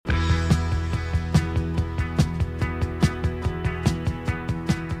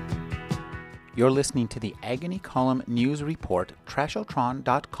You're listening to the Agony Column News Report,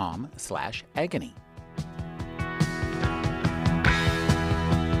 trashotron.com/agony.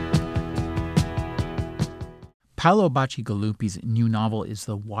 Paolo Bacigalupi's new novel is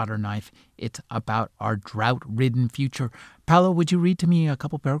The Water Knife. It's about our drought-ridden future. Paolo, would you read to me a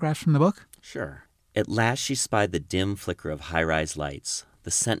couple paragraphs from the book? Sure. At last she spied the dim flicker of high-rise lights, the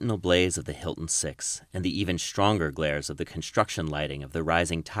sentinel blaze of the Hilton Six, and the even stronger glares of the construction lighting of the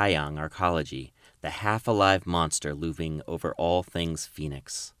rising Taeyang arcology, the half-alive monster looming over all things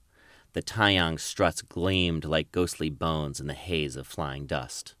Phoenix. The Taeyang struts gleamed like ghostly bones in the haze of flying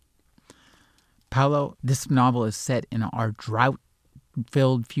dust. Paolo, this novel is set in our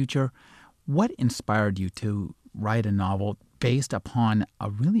drought-filled future. What inspired you to write a novel based upon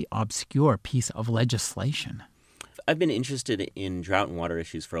a really obscure piece of legislation? I've been interested in drought and water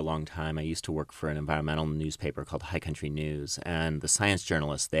issues for a long time. I used to work for an environmental newspaper called High Country News, and the science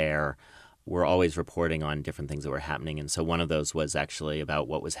journalists there were always reporting on different things that were happening. And so one of those was actually about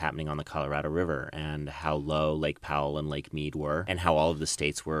what was happening on the Colorado River and how low Lake Powell and Lake Mead were and how all of the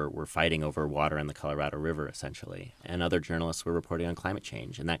states were fighting over water in the Colorado River, essentially. And other journalists were reporting on climate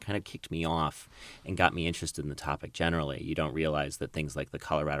change. And that kind of kicked me off and got me interested in the topic generally. You don't realize that things like the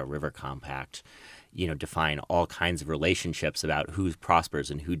Colorado River Compact, define all kinds of relationships about who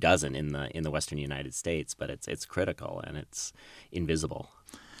prospers and who doesn't in the Western United States. But it's critical and it's invisible.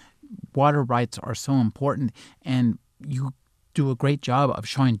 Water rights are so important, and you do a great job of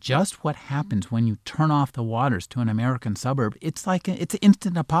showing just what happens when you turn off the waters to an American suburb. It's like it's an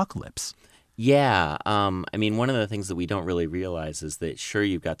instant apocalypse. Yeah. One of the things that we don't really realize is that, sure,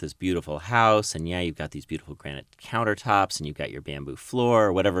 you've got this beautiful house, and you've got these beautiful granite countertops, and you've got your bamboo floor,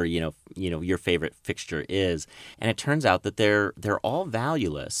 or whatever, your favorite fixture is. And it turns out that they're all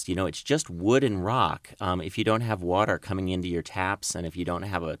valueless. It's just wood and rock. If you don't have water coming into your taps, and if you don't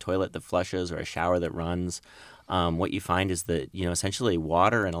have a toilet that flushes or a shower that runs, what you find is that, essentially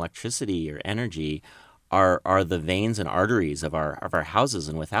water and electricity or energy are the veins and arteries of our houses,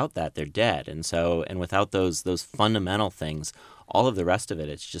 and without that, they're dead. And without those fundamental things, all of the rest of it,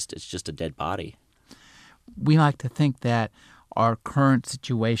 it's just a dead body. We like to think that our current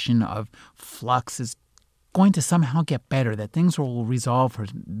situation of flux is going to somehow get better, that things will resolve for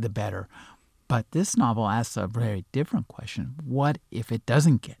the better. But this novel asks a very different question. What if it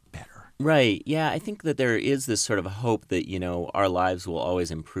doesn't get better? Right. Yeah, I think that there is this sort of hope that, our lives will always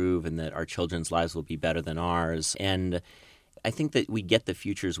improve and that our children's lives will be better than ours. And I think that we get the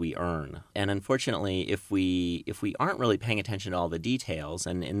futures we earn. And unfortunately, if we aren't really paying attention to all the details,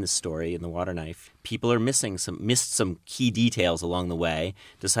 and in this story, in The Water Knife, people are missed some key details along the way,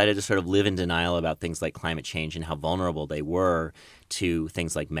 decided to sort of live in denial about things like climate change and how vulnerable they were to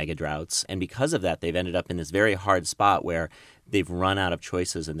things like mega droughts. And because of that, they've ended up in this very hard spot where they've run out of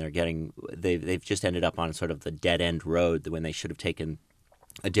choices, and they've just ended up on sort of the dead end road when they should have taken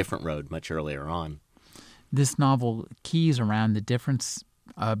a different road much earlier on. This novel keys around the difference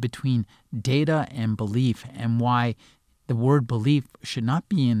between data and belief, and why the word belief should not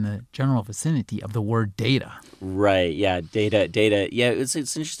be in the general vicinity of the word data. Right. Yeah. Data. Yeah. It's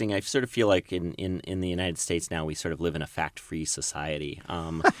interesting. I sort of feel like in the United States now we sort of live in a fact-free society.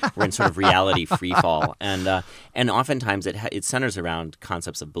 We're in sort of reality free fall, and oftentimes it centers around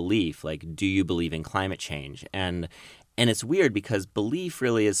concepts of belief, like, do you believe in climate change? And it's weird because belief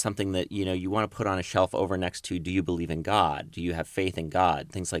really is something that, you want to put on a shelf over next to, do you believe in God? Do you have faith in God?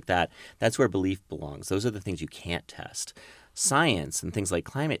 Things like that. That's where belief belongs. Those are the things you can't test. Science and things like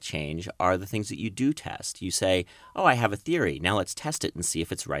climate change are the things that you do test. You say, oh, I have a theory. Now let's test it and see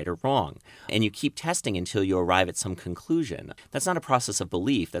if it's right or wrong. And you keep testing until you arrive at some conclusion. That's not a process of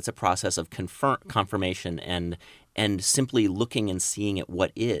belief. That's a process of confirmation and simply looking and seeing at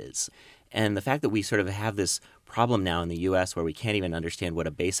what is. And the fact that we sort of have this problem now in the U.S. where we can't even understand what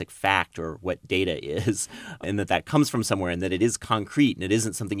a basic fact or what data is, and that comes from somewhere, and that it is concrete and it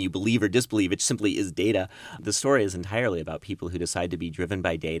isn't something you believe or disbelieve, it simply is data. The story is entirely about people who decide to be driven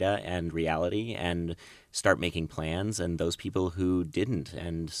by data and reality and start making plans, and those people who didn't,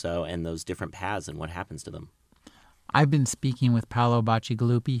 and those different paths and what happens to them. I've been speaking with Paolo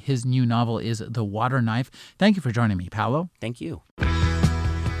Bacigalupi. His new novel is The Water Knife. Thank you for joining me, Paolo. Thank you.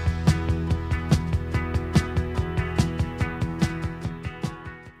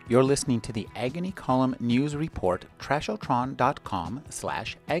 You're listening to the Agony Column News Report,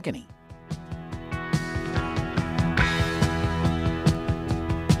 trashotron.com/agony.